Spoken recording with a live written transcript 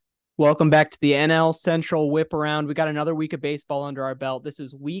Welcome back to the NL Central Whip Around. We got another week of baseball under our belt. This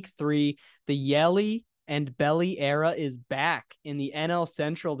is week 3. The Yelly and Belly era is back in the NL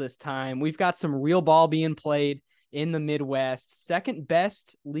Central this time. We've got some real ball being played in the Midwest. Second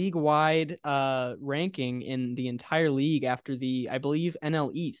best league-wide ranking in the entire league after the, I believe, NL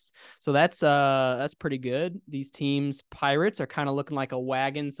East. So that's pretty good. These teams, Pirates, are kind of looking like a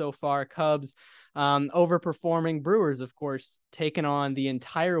wagon so far. Cubs overperforming. Brewers, of course, taking on the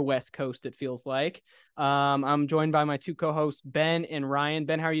entire West Coast, it feels like. I'm joined by my two co-hosts, Ben and Ryan.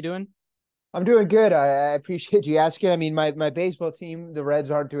 Ben, how are you doing? I'm doing good. I appreciate you asking. I mean, my baseball team, the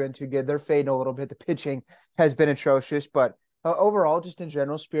Reds aren't doing too good. They're fading a little bit. The pitching has been atrocious, but overall, just in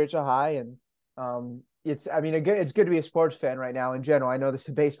general, spirits are high, and it's good to be a sports fan right now in general. I know this is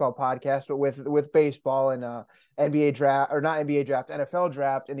a baseball podcast, but with baseball and NBA draft, or not NBA draft, NFL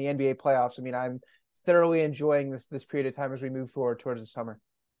draft, and the NBA playoffs, I mean, I'm thoroughly enjoying this period of time as we move forward towards the summer.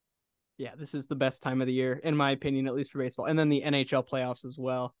 Yeah, this is the best time of the year, in my opinion, at least for baseball. And then the NHL playoffs as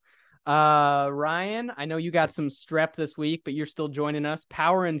well. Ryan, I know you got some strep this week, but you're still joining us,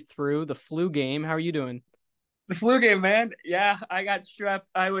 powering through the flu game. How are you doing? The flu game, man. Yeah, I got strep.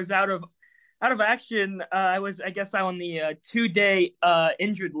 I was out of action. I guess I'm on the 2-day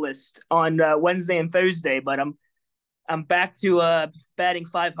injured list on Wednesday and Thursday, but I'm back to batting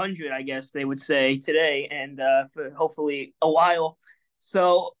 500, I guess they would say today, and for hopefully a while.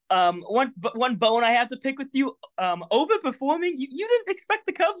 So one bone I have to pick with you, overperforming. You didn't expect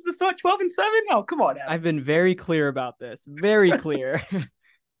the Cubs to start 12-7? Oh, come on now. I've been very clear about this. Very clear.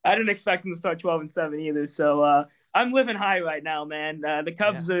 I didn't expect them to start 12-7 either. So I'm living high right now, man. The Yeah.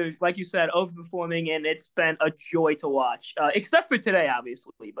 Cubs are, like you said, overperforming, and it's been a joy to watch. Except for today,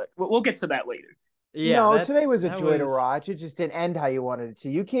 obviously, but we'll get to that later. Yeah, No, today that's was a that joy to was watch. It just didn't end how you wanted it to.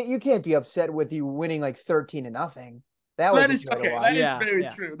 You can't be upset with you winning like 13-0. That was That a is joy to okay. That watch. is yeah, very yeah.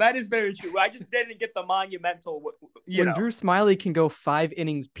 true. That is very true. I just didn't get the monumental, you When know. Drew Smiley can go 5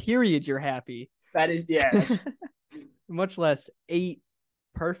 innings, period, you're happy. That is, yeah. That's, Much less 8.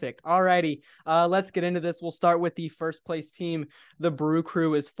 Perfect. Alrighty. Let's get into this. We'll start with the first place team. The Brew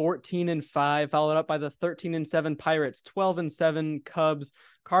Crew is 14-5, followed up by the 13-7 Pirates, 12-7 Cubs,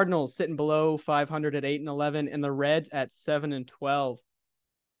 Cardinals sitting below 500 at 8-11, and the Reds at 7-12.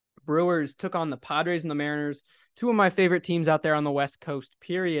 Brewers took on the Padres and the Mariners, two of my favorite teams out there on the West Coast,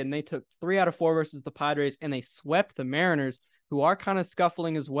 period. And they took 3 out of 4 versus the Padres, and they swept the Mariners, who are kind of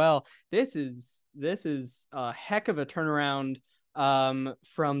scuffling as well. This is a heck of a turnaround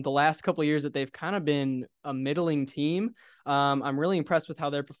from the last couple of years that they've kind of been a middling team. I'm really impressed with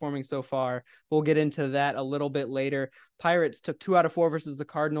how they're performing so far. We'll get into that a little bit later. Pirates took 2 out of 4 versus the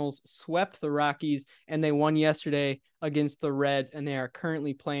Cardinals, swept the Rockies, and they won yesterday against the Reds, and they are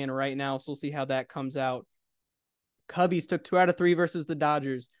currently playing right now. So we'll see how that comes out. Cubbies took 2 out of 3 versus the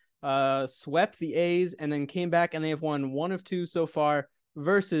Dodgers, swept the A's, and then came back, and they have won 1 of 2 so far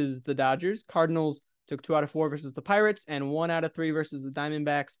versus the Dodgers. Cardinals took 2 out of 4 versus the Pirates and 1 out of 3 versus the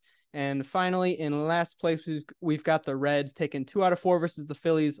Diamondbacks. And finally, in last place, we've got the Reds taking 2 out of 4 versus the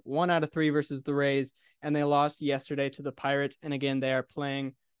Phillies, 1 out of 3 versus the Rays, and they lost yesterday to the Pirates. And again, they are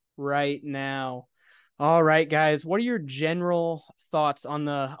playing right now. All right, guys, what are your general thoughts on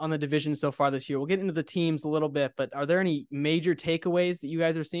the division so far this year? We'll get into the teams a little bit, but are there any major takeaways that you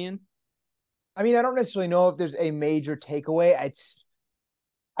guys are seeing? I mean, I don't necessarily know if there's a major takeaway.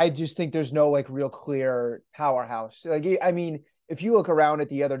 I just think there's no like real clear powerhouse. Like, I mean, if you look around at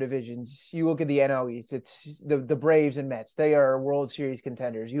the other divisions, you look at the NL East, it's the Braves and Mets. They are World Series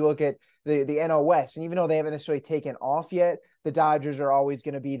contenders. You look at the NL West, and even though they haven't necessarily taken off yet, the Dodgers are always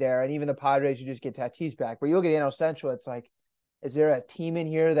going to be there, and even the Padres, you just get Tatis back. But you look at the NL Central, it's like, is there a team in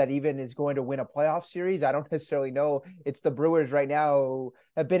here that even is going to win a playoff series? I don't necessarily know. It's the Brewers right now who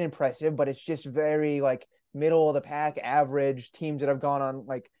have been impressive, but it's just very like middle of the pack, average teams that have gone on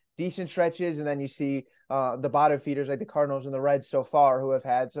like decent stretches, and then you see the bottom feeders like the Cardinals and the Reds so far who have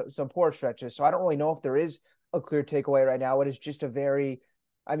had some poor stretches. So I don't really know if there is a clear takeaway right now. It is just a very,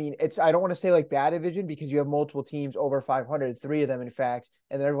 I mean, I don't want to say like bad division because you have multiple teams over 500, 3 of them in fact,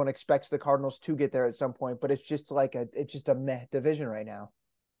 and everyone expects the Cardinals to get there at some point. But it's just like it's just a meh division right now.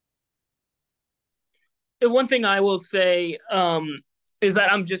 the one thing I will say is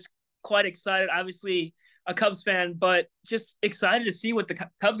that I'm just quite excited. Obviously, a Cubs fan, but just excited to see what the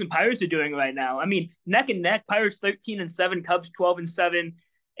Cubs and Pirates are doing right now. I mean, neck and neck. Pirates 13-7, Cubs 12-7,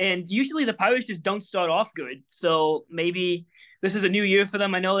 and usually the Pirates just don't start off good. So maybe this is a new year for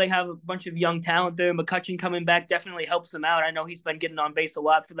them. I know they have a bunch of young talent there. McCutchen coming back definitely helps them out. I know he's been getting on base a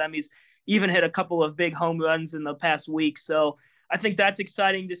lot for them. He's even hit a couple of big home runs in the past week. So I think that's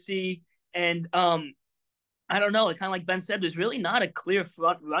exciting to see. And I don't know. Kind of like Ben said, there's really not a clear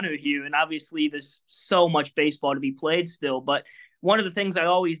front runner here, and obviously there's so much baseball to be played still. But one of the things I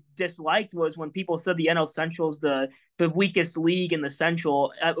always disliked was when people said the NL Central is the weakest league in the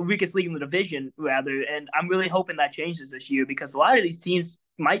Central, weakest league in the division rather. And I'm really hoping that changes this year because a lot of these teams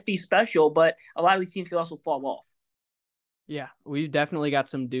might be special, but a lot of these teams could also fall off. Yeah, we've definitely got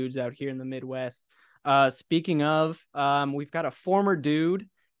some dudes out here in the Midwest. Speaking of, we've got a former dude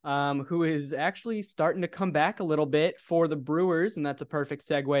who is actually starting to come back a little bit for the Brewers, and that's a perfect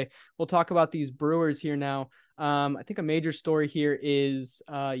segue. We'll talk about these Brewers here now. I think a major story here is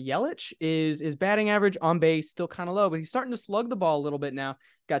Yelich is batting average on base still kind of low, but he's starting to slug the ball a little bit now.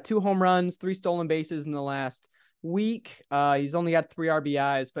 Got 2 home runs, 3 stolen bases in the last week. He's only got 3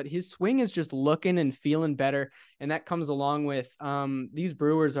 RBIs, but his swing is just looking and feeling better. And that comes along with these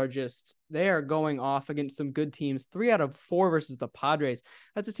Brewers they are going off against some good teams. 3 out of 4 versus the Padres.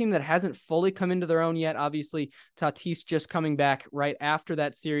 That's a team that hasn't fully come into their own yet. Obviously, Tatis just coming back right after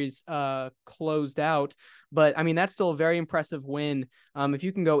that series closed out. But I mean, that's still a very impressive win. If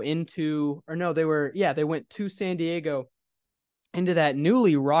you can go they went to San Diego, into that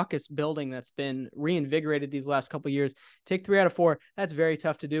newly raucous building that's been reinvigorated these last couple of years, take 3 out of 4. That's very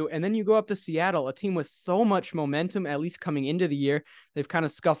tough to do. And then you go up to Seattle, a team with so much momentum, at least coming into the year. They've kind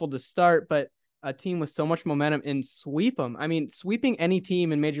of scuffled to start, but a team with so much momentum, and sweep them. I mean, sweeping any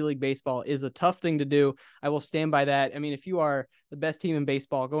team in Major League Baseball is a tough thing to do. I will stand by that. I mean, if you are the best team in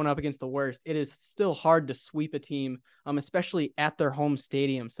baseball going up against the worst, it is still hard to sweep a team, especially at their home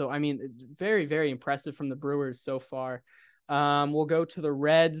stadium. So, I mean, it's very, very impressive from the Brewers so far. We'll go to the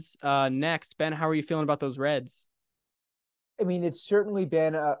Reds next. Ben, how are you feeling about those Reds? I mean, it's certainly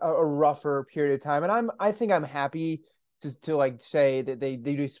been a rougher period of time, and I think I'm happy to like say that they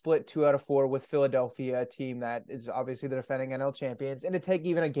do split 2 out of 4 with Philadelphia, a team that is obviously the defending NL champions, and to take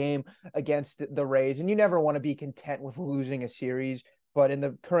even a game against the Rays. And you never want to be content with losing a series, but in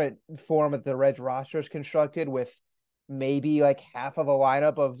the current form that the Reds roster is constructed, with maybe like half of a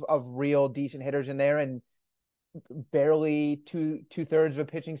lineup of real decent hitters in there, and barely two-thirds of a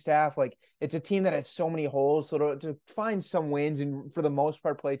pitching staff, like it's a team that has so many holes. So to find some wins and for the most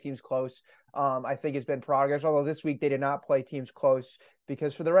part play teams close, I think it's been progress. Although this week they did not play teams close,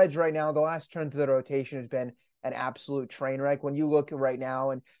 because for the Reds right now, the last turn to the rotation has been an absolute train wreck. When you look right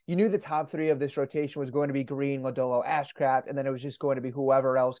now, and you knew the top 3 of this rotation was going to be Green, Lodolo, Ashcraft, and then it was just going to be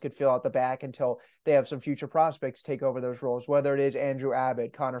whoever else could fill out the back until they have some future prospects take over those roles, whether it is Andrew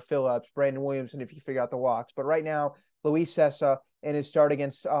Abbott, Connor Phillips, Brandon Williamson, if you figure out the walks. But right now, Luis Cessa, in his start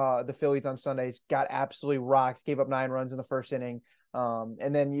against the Phillies on Sundays, got absolutely rocked, gave up 9 runs in the first inning.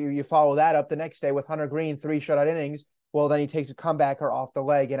 And then you follow that up the next day with Hunter Green, 3 shutout innings. Well, then he takes a comebacker off the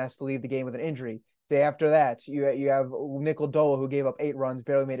leg and has to leave the game with an injury. Day after that, you have Nick Lodolo, who gave up 8 runs,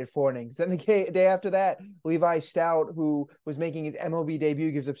 barely made it 4 innings. Then the day after that, Levi Stout, who was making his MLB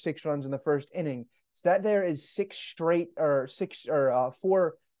debut, gives up 6 runs in the first inning. So that there is 4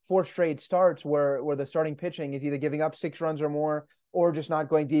 straight starts where the starting pitching is either giving up 6 runs or more, or just not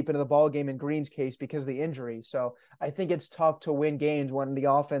going deep into the ball game in Green's case because of the injury. So I think it's tough to win games when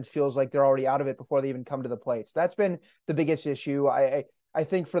the offense feels like they're already out of it before they even come to the plate. So that's been the biggest issue. I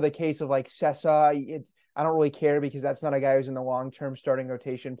think for the case of like Cessa, I don't really care, because that's not a guy who's in the long-term starting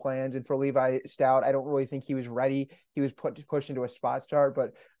rotation plans. And for Levi Stout, I don't really think he was ready. He was pushed into a spot start.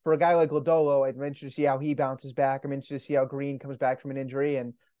 But for a guy like Lodolo, I'm interested to see how he bounces back. I'm interested to see how Green comes back from an injury,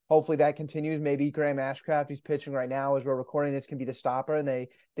 and hopefully that continues. Maybe Graham Ashcraft, who's pitching right now as we're recording this, can be the stopper, and they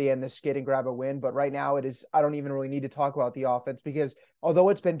end the skid and grab a win. But right now I don't even really need to talk about the offense, because although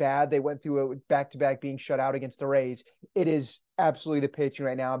it's been bad, they went through a back-to-back being shut out against the Rays. It is absolutely the pitching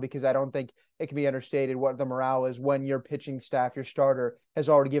right now, because I don't think it can be understated what the morale is when your pitching staff, your starter, has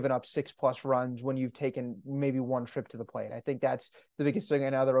already given up 6+ runs when you've taken maybe 1 trip to the plate. I think that's the biggest thing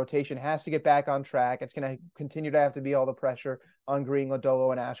right now. The rotation has to get back on track. It's going to continue to have to be all the pressure on Green,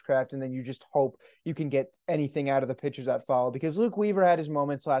 Lodolo, and Ashcraft, and then you just hope you can get anything out of the pitchers that follow, because Luke Weaver had his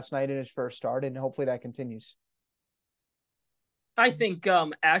moments last night in his first start, and hopefully that continues. I think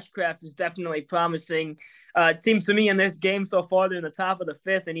Ashcraft is definitely promising. It seems to me in this game so far, they're in the top of the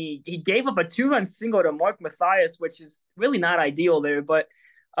 5th, and he gave up a 2-run single to Mark Mathias, which is really not ideal there. But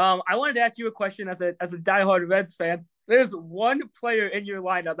I wanted to ask you a question as a diehard Reds fan. There's one player in your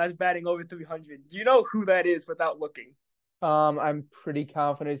lineup that's batting over 300. Do you know who that is without looking? I'm pretty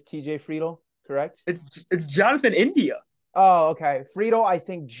confident it's TJ Friedl, correct? It's Jonathan India. Oh, okay. Friedl, I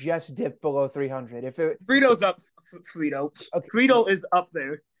think, just dipped below 300. Friedl's up. Friedl. Okay. Friedl is up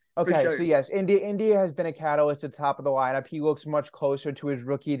there. Okay, sure. So yes, India has been a catalyst at the top of the lineup. He looks much closer to his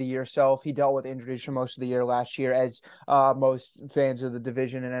rookie of the year self. He dealt with injuries for most of the year last year, as most fans of the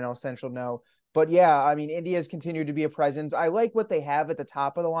division and NL Central know. But yeah, I mean, India's continued to be a presence. I like what they have at the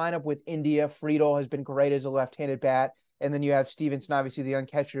top of the lineup with India. Friedel has been great as a left-handed bat. And then you have Stevenson, obviously the young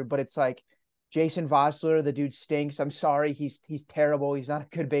catcher, but it's like Jason Vosler, the dude stinks. I'm sorry, he's terrible. He's not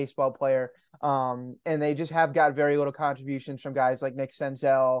a good baseball player. And they just have got very little contributions from guys like Nick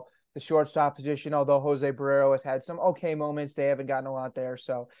Senzel, the shortstop position, although Jose Barrero has had some okay moments, they haven't gotten a lot there.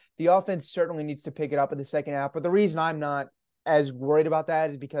 So the offense certainly needs to pick it up in the second half. But the reason I'm not as worried about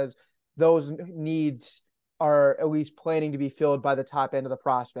that is because those needs are at least planning to be filled by the top end of the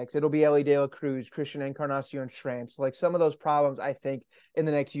prospects. It'll be Elly De La Cruz, Christian Encarnacion Strantz. Like some of those problems, I think in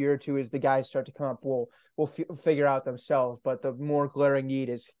the next year or two, as the guys start to come up, will figure out themselves. But the more glaring need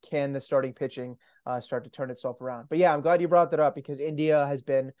is, can the starting pitching start to turn itself around? But yeah, I'm glad you brought that up because India has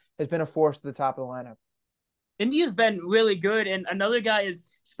been a force at the top of the lineup. India's been really good, and another guy is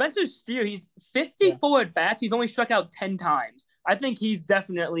Spencer Steer. He's 54 at bats. He's only struck out 10 times. I think he's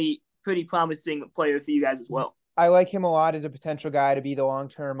definitely pretty promising player for you guys as well. I like him a lot as a potential guy to be the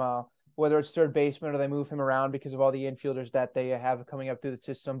long-term, whether it's third baseman or they move him around because of all the infielders that they have coming up through the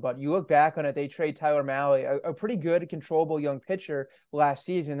system. But you look back on it, they trade Tyler Mahle, a pretty good, controllable young pitcher last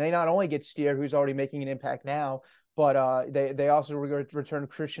season. They not only get Steer, who's already making an impact now, but they also return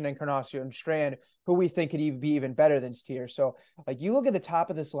Christian Encarnacion Strand, who we think could even be even better than Steer. So like you look at the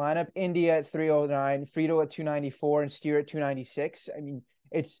top of this lineup, India at 309, Friedel at 294, and Steer at 296. I mean,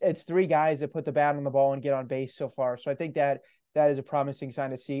 it's three guys that put the bat on the ball and get on base so far. So I think that is a promising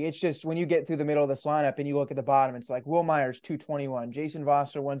sign to see. It's just when you get through the middle of this lineup and you look at the bottom, it's like Will Myers 221, Jason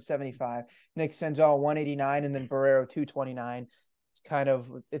Vosler 175, Nick Senzel 189, and then Barrero 229. It's kind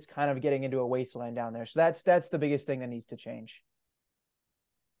of getting into a wasteland down there. So that's the biggest thing that needs to change.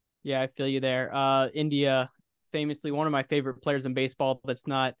 Yeah, I feel you there. India, famously one of my favorite players in baseball that's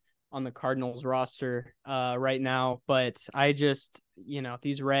not on the Cardinals roster right now, but I just,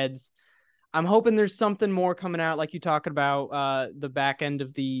 these Reds, I'm hoping there's something more coming out, like you talking about the back end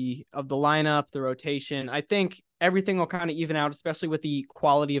of the lineup, the rotation. I think everything will kind of even out, especially with the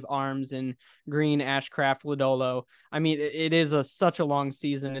quality of arms in Green, Ashcraft, Lodolo. I mean, it is such a long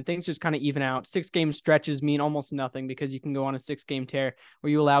season, and things just kind of even out. 6-game stretches mean almost nothing because you can go on a 6-game tear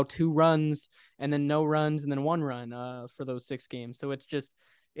where you allow 2 runs and then no runs and then 1 run for those 6 games. So it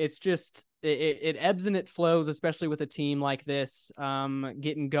ebbs and it flows, especially with a team like this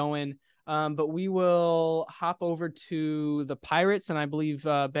getting going. But we will hop over to the Pirates, and I believe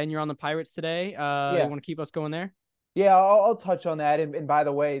Ben, you're on the Pirates today. Yeah. You want to keep us going there? Yeah, I'll touch on that. And by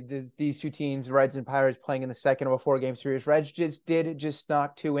the way, these two teams, Reds and Pirates, playing in the second of a 4-game series. Reds just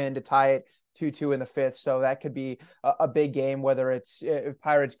knock 2 in to tie it 2-2 in the 5th. So that could be a big game, whether it's if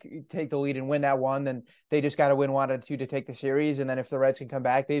Pirates take the lead and win that one, then they just got to win 1 out of 2 to take the series. And then if the Reds can come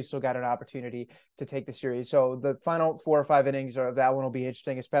back, they've still got an opportunity to take the series. So the final 4 or 5 innings of that one will be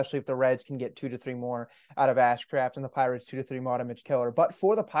interesting, especially if the Reds can get 2 to 3 more out of Ashcraft and the Pirates 2 to 3 more out of Mitch Keller. But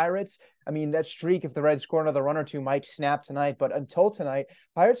for the Pirates, I mean, that streak, if the Reds score another run or 2, might snap tonight. But until tonight,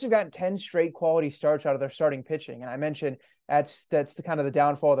 Pirates have gotten 10 straight quality starts out of their starting pitching. And I mentioned that's the kind of the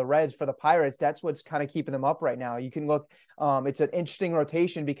downfall of the Reds. For the Pirates, that's what's kind of keeping them up right now. You can look, it's an interesting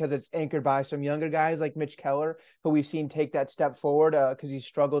rotation because it's anchored by some younger guys like Mitch Keller, who we've seen take that step forward because he's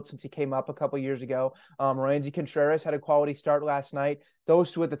struggled since he came up a couple years ago. Roansy Contreras had a quality start last night.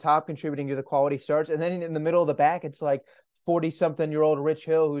 Those two at the top contributing to the quality starts. And then in the middle of the back, it's like 40-something-year-old Rich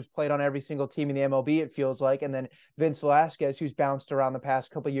Hill, who's played on every single team in the MLB, it feels like, and then Vince Velasquez, who's bounced around the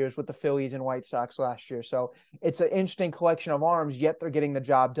past couple of years with the Phillies and White Sox last year. So it's an interesting collection of arms, yet they're getting the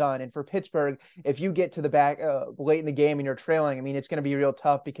job done. And for Pittsburgh, if you get to the back late in the game and you're trailing, I mean, it's going to be real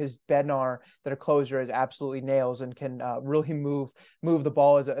tough because Bednar, their closer, is absolutely nails and can really move the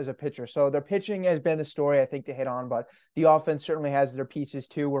ball as a pitcher. So their pitching has been the story, I think, to hit on, but the offense certainly has their pieces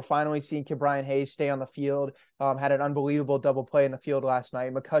too. We're finally seeing Ke'Bryan Hayes stay on the field. Had an unbelievable double play in the field last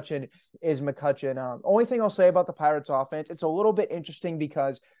night. McCutchen is McCutchen. Only thing I'll say about the Pirates offense, it's a little bit interesting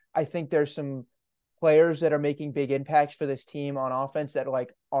because I think there's some players that are making big impacts for this team on offense that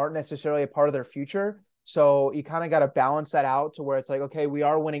like aren't necessarily a part of their future. So you kind of got to balance that out to where it's like, okay, we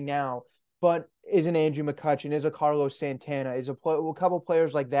are winning now, but is an Andrew McCutchen, is a Carlos Santana, is a couple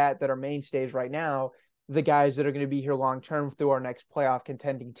players like that are mainstays right now, the guys that are going to be here long-term through our next playoff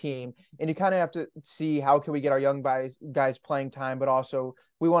contending team. And you kind of have to see how can we get our young guys playing time, but also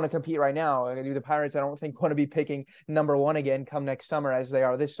we want to compete right now. The Pirates, I don't think, want to be picking number 1 again come next summer as they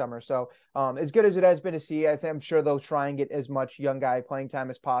are this summer. So as good as it has been to see, I'm sure they'll try and get as much young guy playing time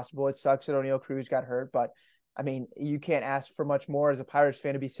as possible. It sucks that O'Neal Cruz got hurt, but I mean, you can't ask for much more as a Pirates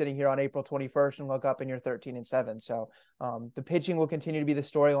fan to be sitting here on April 21st and look up and you're 13-7. So the pitching will continue to be the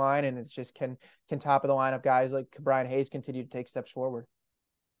storyline, and it's just can top of the lineup guys like Ke'Bryan Hayes continue to take steps forward.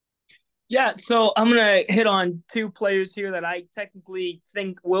 Yeah, so I'm gonna hit on two players here that I technically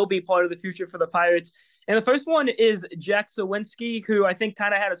think will be part of the future for the Pirates. And the first one is Jack Sawinski, who I think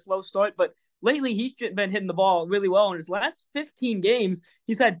kind of had a slow start, but lately he's been hitting the ball really well. In his last 15 games,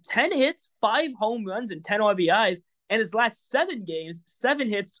 he's had 10 hits, 5 home runs, and 10 RBIs. And his last 7 games, 7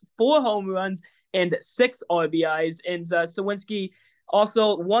 hits, 4 home runs, and 6 RBIs. And Sawinski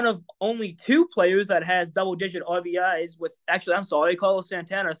also, one of only 2 players that has double-digit RBIs with actually, I'm sorry, Carlos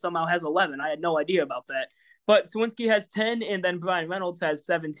Santana somehow has 11. I had no idea about that. But Sawinski has 10, and then Brian Reynolds has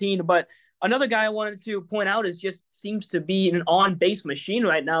 17. But another guy I wanted to point out is just seems to be an on-base machine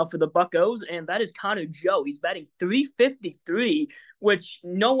right now for the Buccos, and that is Connor Joe. He's batting 353, which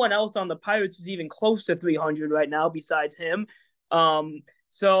no one else on the Pirates is even close to 300 right now besides him.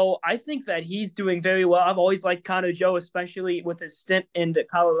 So I think that he's doing very well. I've always liked Connor Joe, especially with his stint in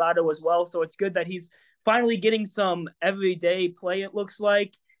Colorado as well. So it's good that he's finally getting some everyday play, it looks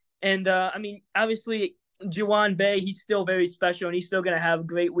like. And I mean, obviously, Juwan Bay, he's still very special and he's still going to have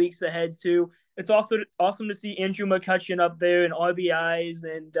great weeks ahead, too. It's also awesome to see Andrew McCutchen up there in RBIs.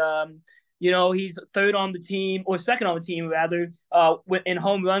 And, he's third on the team, or second on the team, rather, in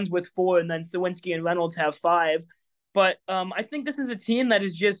home runs with 4. And then Sawinski and Reynolds have 5. But I think this is a team that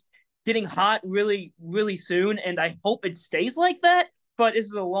is just getting hot really, really soon, and I hope it stays like that. But this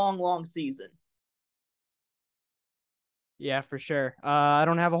is a long, long season. Yeah, for sure. I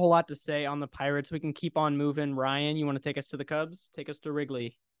don't have a whole lot to say on the Pirates. We can keep on moving. Ryan, you want to take us to the Cubs? Take us to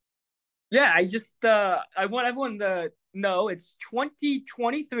Wrigley. Yeah, I want everyone to know it's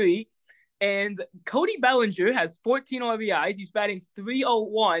 2023, and Cody Bellinger has 14 RBIs. He's batting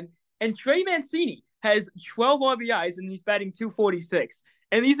 301, and Trey Mancini has 12 RBIs and he's batting 246.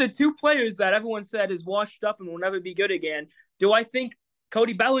 And these are 2 players that everyone said is washed up and will never be good again. Do I think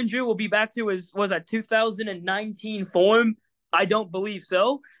Cody Bellinger will be back to his 2019 form? I don't believe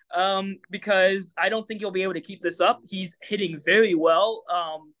so, because I don't think he'll be able to keep this up. He's hitting very well.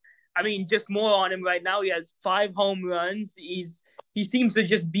 I mean, just more on him right now. He has 5 home runs. He seems to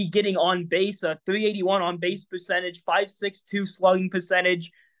just be getting on base, a 381 on base percentage, 5.62 slugging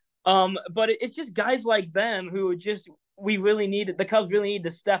percentage. But it's just guys like them who just the Cubs really need to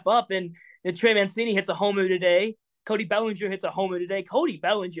step up. And Trey Mancini hits a homer today. Cody Bellinger hits a homer today. Cody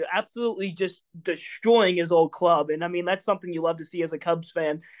Bellinger absolutely just destroying his old club. And I mean, that's something you love to see as a Cubs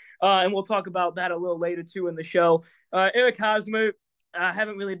fan. And we'll talk about that a little later too in the show. Eric Hosmer, I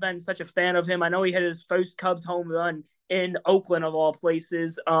haven't really been such a fan of him. I know he hit his first Cubs home run in Oakland of all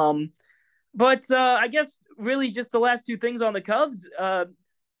places. But I guess really just the last 2 things on the Cubs.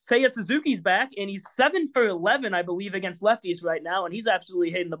 Seiya Suzuki's back, and he's 7 for 11, I believe, against lefties right now, and he's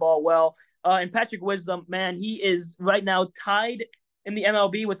absolutely hitting the ball well. And Patrick Wisdom, man, he is right now tied in the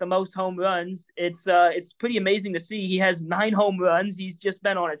MLB with the most home runs. It's pretty amazing to see. He has 9 home runs. He's just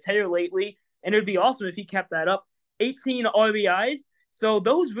been on a tear lately, and it would be awesome if he kept that up. 18 RBIs. So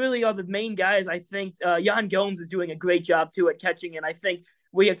those really are the main guys. I think Yan Gomes is doing a great job, too, at catching, and I think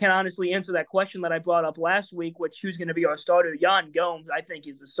we can honestly answer that question that I brought up last week, which who's going to be our starter? Yan Gomes, I think,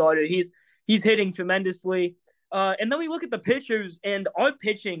 is the starter. He's hitting tremendously. And then we look at the pitchers, and our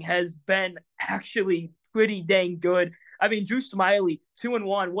pitching has been actually pretty dang good. I mean, Drew Smyly,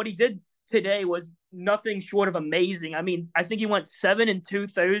 2-1. What he did today was nothing short of amazing. I mean, I think he went 7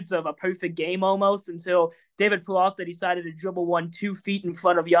 2/3 of a perfect game almost until David Peralta decided to dribble one 2 feet in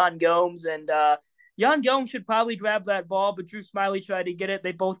front of Yan Gomes, and Yan Gomes should probably grab that ball, but Drew Smyly tried to get it.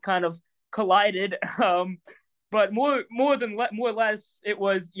 They both kind of collided. But more or less, it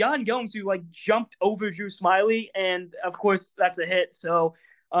was Yan Gomes who jumped over Drew Smyly, and of course that's a hit. So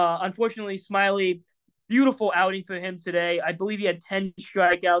unfortunately, Smyly, beautiful outing for him today. I believe he had 10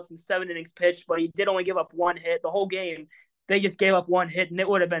 strikeouts and 7 innings pitched, but he did only give up 1 hit the whole game. They just gave up 1 hit, and it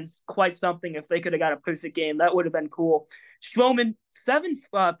would have been quite something if they could have got a perfect game. That would have been cool. Stroman,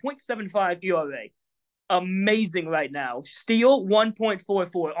 7.75 ERA. Amazing right now. Steele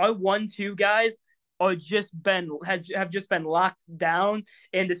 1.44. Our 1-2 guys have just been locked down,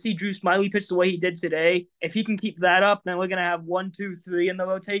 and to see Drew Smyly pitch the way he did today, if he can keep that up, then we're gonna have 1, 2, 3 in the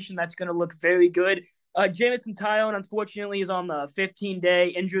rotation. That's gonna look very good. Jameson Taillon, unfortunately, is on the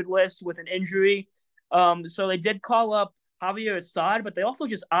 15-day injured list with an injury. So they did call up Javier Assad, but they also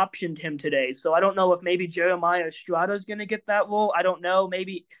just optioned him today. So I don't know if maybe Jeremiah Estrada is going to get that role. I don't know.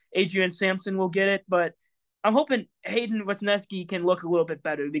 Maybe Adrian Sampson will get it, but I'm hoping Hayden Wesneski can look a little bit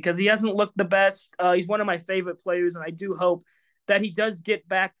better because he hasn't looked the best. He's one of my favorite players, and I do hope that he does get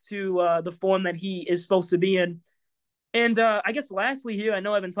back to the form that he is supposed to be in. And I guess lastly here, I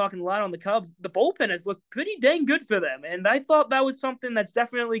know I've been talking a lot on the Cubs. The bullpen has looked pretty dang good for them, and I thought that was something that's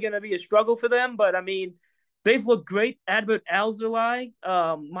definitely going to be a struggle for them. But, I mean, they've looked great. Adbert Alzolay,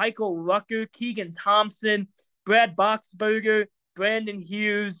 Michael Rucker, Keegan Thompson, Brad Boxberger, Brandon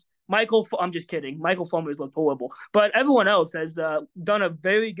Hughes, I'm just kidding. Michael Fulmer's looked horrible, but everyone else has done a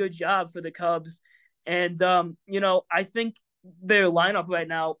very good job for the Cubs. And I think their lineup right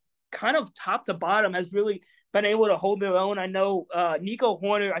now, kind of top to bottom, has really been able to hold their own. I know Nico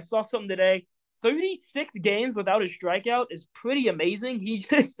Hoerner, I saw something today. 36 games without a strikeout is pretty amazing. He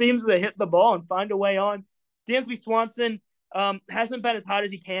just seems to hit the ball and find a way on. Dansby Swanson hasn't been as hot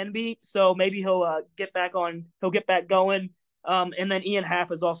as he can be, so maybe he'll get back on. He'll get back going. And then Ian Happ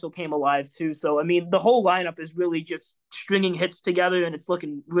has also came alive too. So I mean, the whole lineup is really just stringing hits together, and it's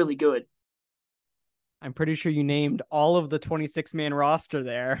looking really good. I'm pretty sure you named all of the 26-man roster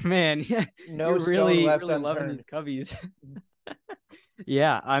there, man. No You're stone really left loving unturned. these Cubbies.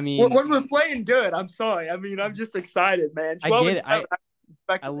 Yeah, I mean, when we're playing good, I'm sorry. I mean, I'm just excited, man. I get it. 12-7,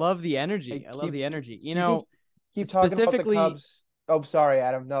 I love the energy. I love the energy. You know, keep talking about the Cubs. Oh, sorry,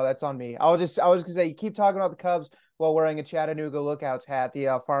 Adam. No, that's on me. I was gonna say, keep talking about the Cubs while wearing a Chattanooga Lookouts hat,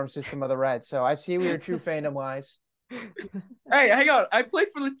 the farm system of the Reds. So I see where your true fandom lies. Hey, hang on. I played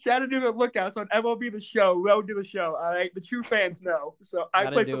for the Chattanooga Lookouts on MLB The Show, Road to the Show. All right, the true fans know. So I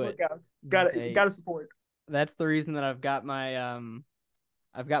played for Lookouts. Gotta support. That's the reason that I've got my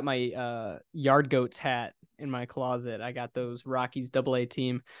Yard Goats hat in my closet. I got those Rockies AA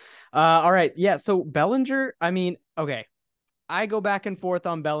team. All right, yeah. So Bellinger, I mean, okay, I go back and forth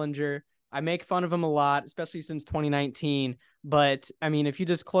on Bellinger. I make fun of him a lot, especially since 2019. But I mean, if you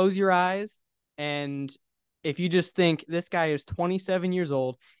just close your eyes and if you just think this guy is 27 years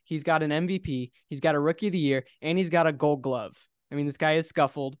old, he's got an MVP, he's got a Rookie of the Year, and he's got a Gold Glove. I mean, this guy is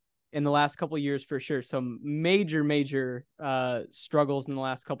scuffled in the last couple of years for sure. Some major struggles in the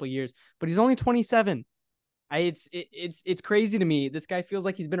last couple of years, but he's only 27. It's crazy to me. This guy feels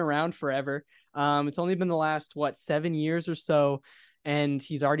like he's been around forever. It's only been the last 7 years or so, and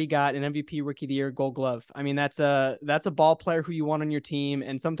he's already got an MVP, Rookie of the Year, Gold Glove. I mean, that's a ball player who you want on your team.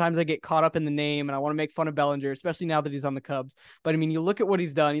 And sometimes I get caught up in the name, and I want to make fun of Bellinger, especially now that he's on the Cubs. But I mean, you look at what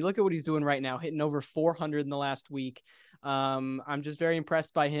he's done. You look at what he's doing right now, hitting over 400 in the last week. I'm just very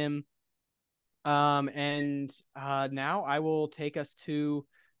impressed by him. And now I will take us to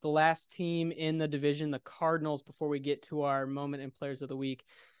the last team in the division, the Cardinals, before we get to our moment in players of the week.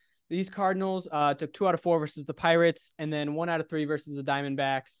 These Cardinals took 2 out of 4 versus the Pirates, and then 1 out of 3 versus the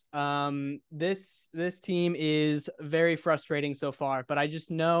Diamondbacks. This team is very frustrating so far, but I just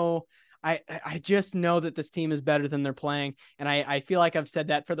know that this team is better than they're playing, and I feel like I've said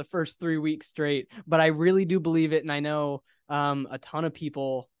that for the first 3 weeks straight, but I really do believe it, and I know a ton of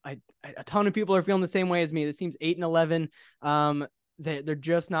people are feeling the same way as me. This team's 8-11. They're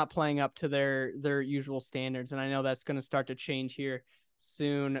just not playing up to their usual standards, and I know that's going to start to change here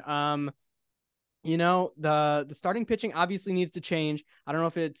soon. The starting pitching obviously needs to change. I don't know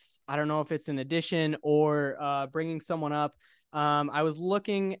if it's an addition or bringing someone up. I was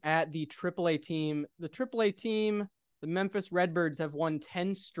looking at the AAA team. The AAA team, the Memphis Redbirds, have won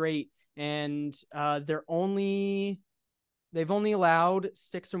 10 straight, and they've only allowed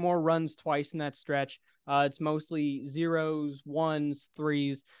 6 or more runs twice in that stretch. It's mostly 0s, 1s,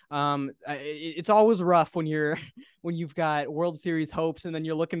 3s. It's always rough when you've got World Series hopes and then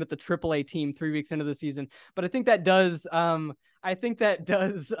you're looking at the AAA team 3 weeks into the season. But I think that does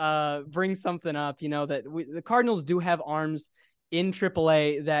bring something up. That the Cardinals do have arms in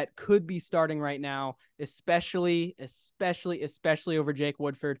AAA that could be starting right now, especially over Jake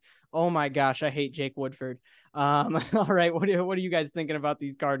Woodford. Oh my gosh, I hate Jake Woodford. All right, what are you guys thinking about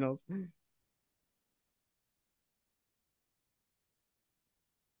these Cardinals?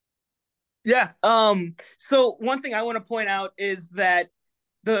 Yeah. So one thing I want to point out is that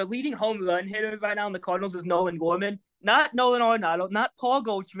the leading home run hitter right now in the Cardinals is Nolan Gorman, not Nolan Arenado, not Paul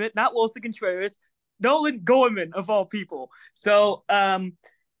Goldschmidt, not Wilson Contreras, Nolan Gorman of all people. So,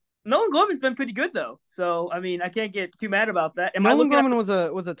 Nolan Gorman's been pretty good though. So, I mean, I can't get too mad about that. Nolan Gorman was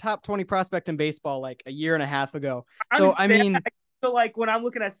a top 20 prospect in baseball like a year and a half ago. So, I mean, I feel like when I'm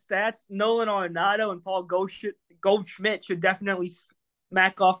looking at stats, Nolan Arenado and Paul Goldschmidt should definitely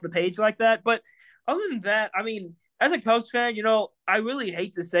smack off the page like that. But other than that, I mean, as a Cubs fan, I really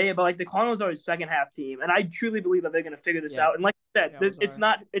hate to say it, but like the Cardinals are a second half team, and I truly believe that they're going to figure this out. And like I said,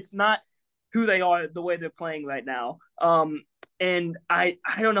 it's not who they are the way they're playing right now. And I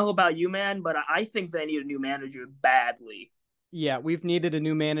don't know about you, man, but I think they need a new manager badly. Yeah, we've needed a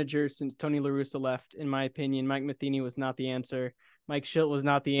new manager since Tony La Russa left, in my opinion. Mike Matheny was not the answer. Mike Schilt was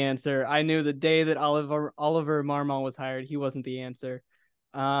not the answer. I knew the day that Oliver Marmol was hired, he wasn't the answer.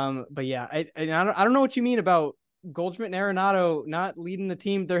 But yeah, I don't know what you mean about Goldschmidt and Arenado not leading the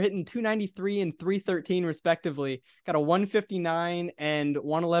team. They're hitting 293 and 313 respectively. Got a 159 and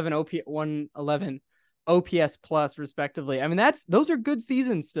 111 OPS plus respectively. I mean, those are good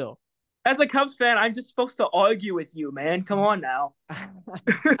seasons still. As a Cubs fan, I'm just supposed to argue with you, man. Come on now.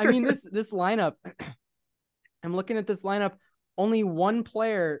 I mean, this lineup, I'm looking at this lineup, only one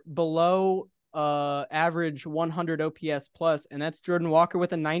player below average 100 OPS plus, and that's Jordan Walker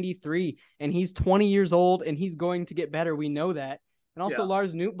with a 93, and he's 20 years old and he's going to get better. We know that. And also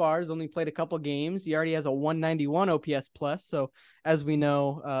Lars Nootbaar's only played a couple games. He already has a 191 OPS plus. So as we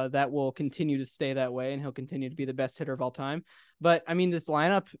know, that will continue to stay that way, and he'll continue to be the best hitter of all time. But I mean, this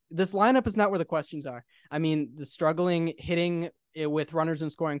lineup is not where the questions are. I mean, the struggling hitting with runners in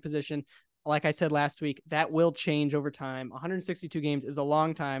scoring position, like I said last week, that will change over time. 162 games is a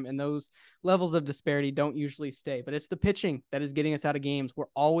long time, and those levels of disparity don't usually stay. But it's the pitching that is getting us out of games. We're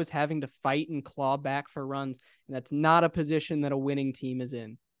always having to fight and claw back for runs, and that's not a position that a winning team is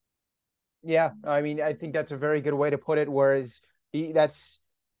in. Yeah, I mean, I think that's a very good way to put it. Whereas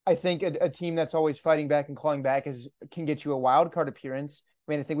I think a team that's always fighting back and clawing back can get you a wild card appearance.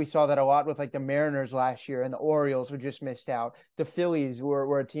 I mean, I think we saw that a lot with like the Mariners last year, and the Orioles who just missed out. The Phillies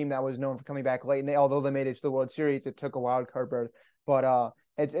were a team that was known for coming back late, and although they made it to the World Series, it took a wild card berth. But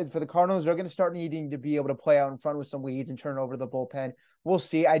it's for the Cardinals, they're going to start needing to be able to play out in front with some leads and turn over the bullpen. We'll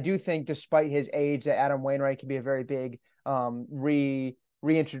see. I do think, despite his age, that Adam Wainwright can be a very big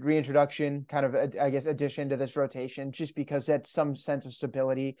reintroduction, kind of, I guess, addition to this rotation, just because that's some sense of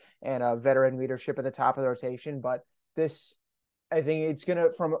stability and veteran leadership at the top of the rotation. But this, I think it's going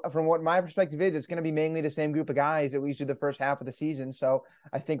to, from what my perspective is, it's going to be mainly the same group of guys, at least through the first half of the season. So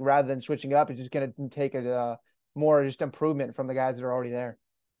I think rather than switching up, it's just going to take a more just improvement from the guys that are already there.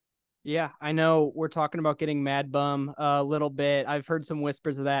 Yeah, I know we're talking about getting Mad Bum a little bit. I've heard some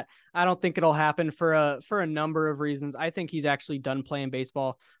whispers of that. I don't think it'll happen for a number of reasons. I think he's actually done playing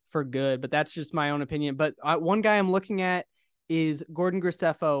baseball for good, but that's just my own opinion. But one guy I'm looking at is Gordon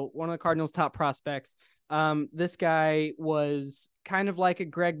Graceffo, one of the Cardinals' top prospects. This guy was kind of like a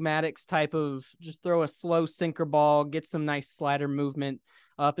Greg Maddux type of just throw a slow sinker ball, get some nice slider movement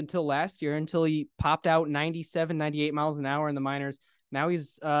up until last year, until he popped out 97, 98 miles an hour in the minors. Now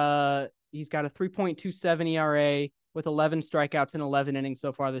he's got a 3.27 ERA with 11 strikeouts in 11 innings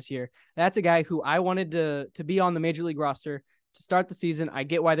so far this year. That's a guy who I wanted to be on the major league roster to start the season. I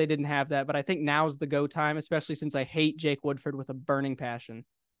get why they didn't have that, but I think now's the go time, especially since I hate Jake Woodford with a burning passion.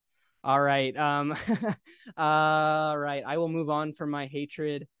 All right. All right. I will move on from my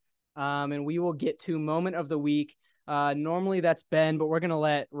hatred. And we will get to moment of the week. Normally that's Ben, but we're going to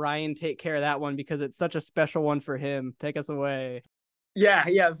let Ryan take care of that one because it's such a special one for him. Take us away.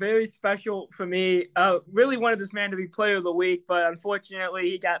 Yeah, very special for me. Really wanted this man to be player of the week, but unfortunately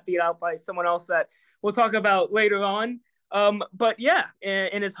he got beat out by someone else that we'll talk about later on. But yeah,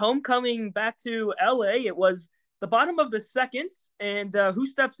 in his homecoming back to LA, it was the bottom of the second, and who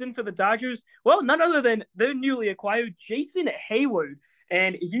steps in for the Dodgers? Well, none other than their newly acquired Jason Heyward,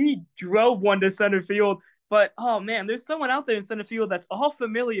 and he drove one to center field. But, oh, man, there's someone out there in center field that's all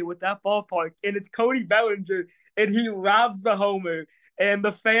familiar with that ballpark, and it's Cody Bellinger, and he robs the homer. And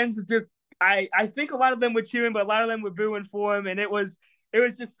the fans just – I think a lot of them were cheering, but a lot of them were booing for him, and it was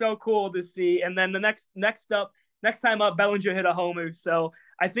just so cool to see. And then the next time up, Bellinger hit a homer. So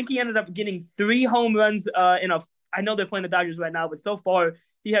I think he ended up getting 3 home runs I know they're playing the Dodgers right now, but so far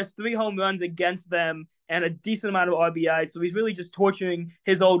he has 3 home runs against them and a decent amount of RBI. So he's really just torturing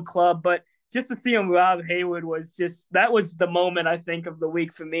his old club. But just to see him rob Heyward that was the moment, I think, of the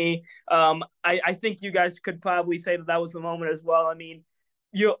week for me. I think you guys could probably say that was the moment as well. I mean,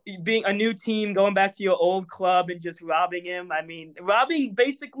 you're being a new team, going back to your old club and just robbing him. I mean,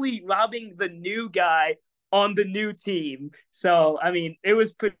 basically robbing the new guy on the new team. So, I mean, it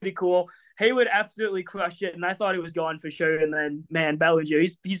was pretty cool. Heyward absolutely crushed it, and I thought he was gone for sure. And then, man, Bellinger,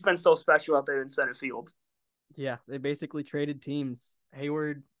 he's been so special out there in center field. Yeah, they basically traded teams.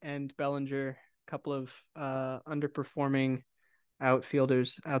 Heyward and Bellinger, a couple of underperforming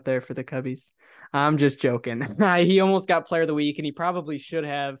outfielders out there for the Cubbies. I'm just joking. He almost got player of the week, and he probably should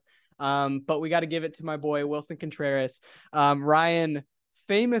have. But we got to give it to my boy, Wilson Contreras. Ryan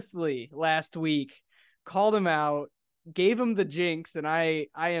famously last week called him out, gave him the jinx, and I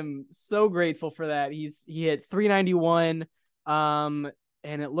am so grateful for that. He hit 391,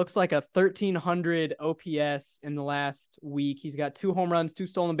 and it looks like a 1,300 OPS in the last week. He's got 2 home runs, 2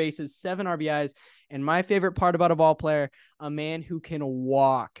 stolen bases, 7 RBIs, and my favorite part about a ball player, a man who can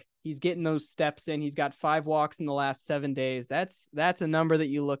walk. He's getting those steps in. He's got 5 walks in the last 7 days. That's a number that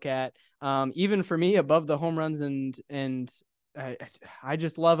you look at, even for me, above the home runs, and I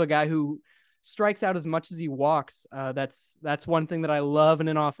just love a guy who strikes out as much as he walks. That's one thing that I love in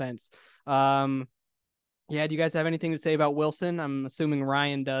an offense. Yeah, do you guys have anything to say about Wilson? I'm assuming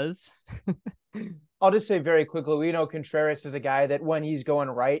Ryan does. I'll just say very quickly, we know Contreras is a guy that when he's going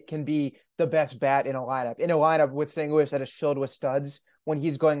right can be the best bat in a lineup. In a lineup with St. Louis that is filled with studs, when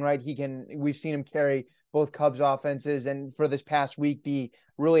he's going right, we've seen him carry both Cubs offenses and for this past week be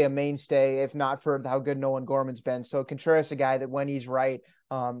really a mainstay, if not for how good Nolan Gorman's been. So Contreras, a guy that when he's right,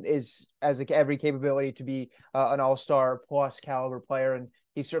 is has every capability to be an all-star plus caliber player. And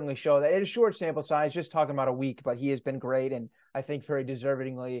he certainly showed that. It's a short sample size, just talking about a week, but he has been great. And I think very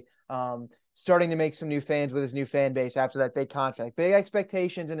deservingly starting to make some new fans with his new fan base after that big contract. Big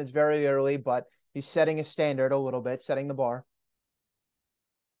expectations, and it's very early, but he's setting a standard a little bit, setting the bar.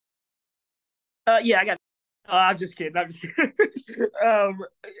 Yeah, I got. I'm just kidding.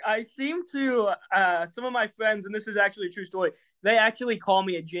 I seem to some of my friends, and this is actually a true story. They actually call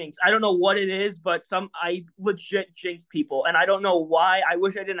me a jinx. I don't know what it is, but I legit jinx people, and I don't know why. I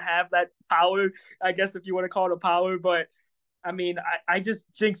wish I didn't have that power. I guess if you want to call it a power, but I mean, I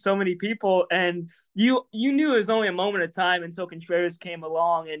just jinxed so many people, and you knew it was only a moment of time until Contreras came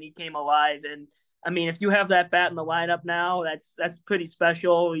along and he came alive. And I mean, if you have that bat in the lineup now, that's pretty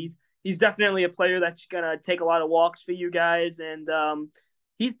special. He's definitely a player that's gonna take a lot of walks for you guys, and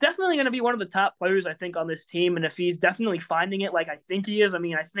he's definitely gonna be one of the top players I think on this team. And if he's definitely finding it like I think he is, I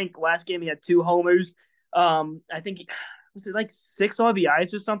mean, I think last game he had 2 homers. I think was it like 6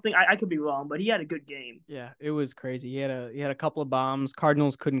 RBIs or something? I could be wrong, but he had a good game. Yeah, it was crazy. He had a couple of bombs.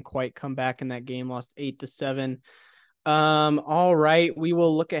 Cardinals couldn't quite come back in that game, lost 8-7. All right, we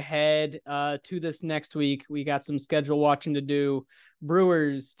will look ahead to this next week. We got some schedule watching to do.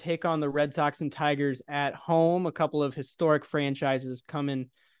 Brewers take on the Red Sox and Tigers at home. A couple of historic franchises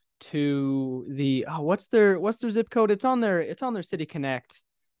coming to the what's their zip code? It's on their City Connect.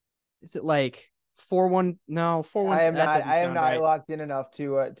 Is it like 4-1? No, 4-1. I am not locked in enough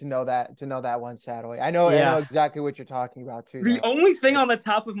to know that one, sadly. I know exactly what you're talking about too. The only thing on the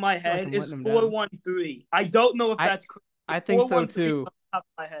top of my head is 413. I don't know if that's correct. I think so too. On the top of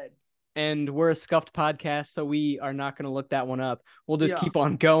my head. And we're a scuffed podcast, so we are not going to look that one up. We'll just keep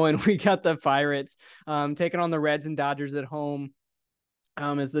on going. We got the Pirates taking on the Reds and Dodgers at home.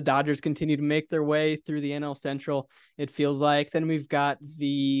 As the Dodgers continue to make their way through the NL Central, it feels like. Then we've got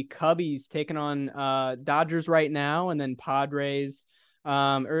the Cubbies taking on Dodgers right now, and then Padres.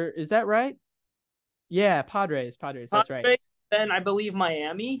 Or is that right? Yeah, Padres. That's right. Then I believe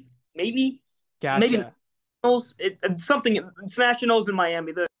Miami, maybe. Gotcha. Maybe it's Nationals in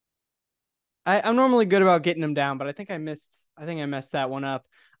Miami. I'm normally good about getting them down, but I think I messed that one up.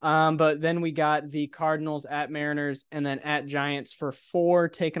 But then we got the Cardinals at Mariners and then at Giants for 4,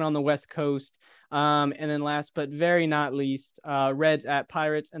 taking on the West Coast. And then last but very not least, Reds at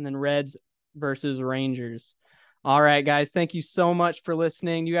Pirates and then Reds versus Rangers. All right, guys. Thank you so much for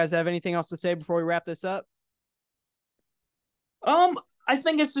listening. You guys have anything else to say before we wrap this up? I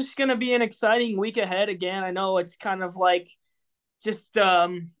think it's just going to be an exciting week ahead again. I know it's kind of like just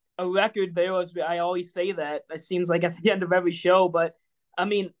a record there. I always say that. It seems like at the end of every show. But, I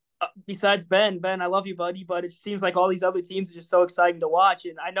mean, besides Ben, I love you, buddy. But it seems like all these other teams are just so exciting to watch.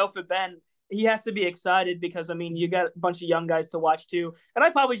 And I know for Ben, he has to be excited because, I mean, you got a bunch of young guys to watch too. And I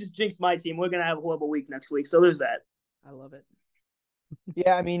probably just jinxed my team. We're going to have a horrible week next week. So there's that. I love it.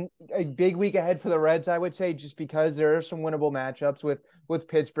 Yeah, I mean, a big week ahead for the Reds, I would say, just because there are some winnable matchups with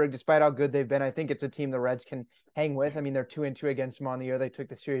Pittsburgh, despite how good they've been. I think it's a team the Reds can hang with. I mean, they're 2-2 against them on the year. They took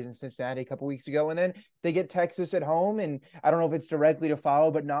the series in Cincinnati a couple weeks ago, and then they get Texas at home. And I don't know if it's directly to follow,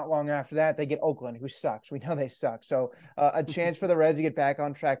 but not long after that, they get Oakland, who sucks. We know they suck. So a chance for the Reds to get back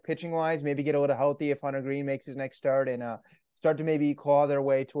on track pitching wise, maybe get a little healthy if Hunter Green makes his next start, and start to maybe claw their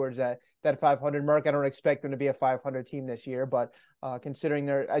way towards that 500 mark. I don't expect them to be a 500 team this year, but considering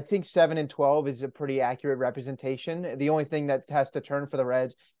I think 7-12 is a pretty accurate representation. The only thing that has to turn for the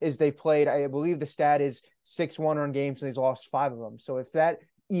Reds is they played, I believe the stat is 6-1 on games and he's lost 5 of them. So if that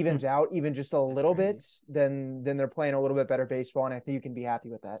evens out even just a little bit, then they're playing a little bit better baseball. And I think you can be happy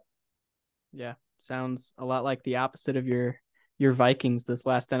with that. Yeah. Sounds a lot like the opposite of your Vikings this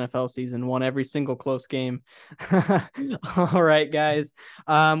last NFL season, won every single close game. All right, guys.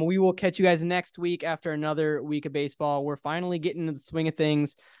 We will catch you guys next week after another week of baseball. We're finally getting into the swing of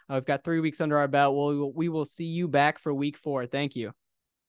things. We've got 3 weeks under our belt. We will see you back for week 4. Thank you.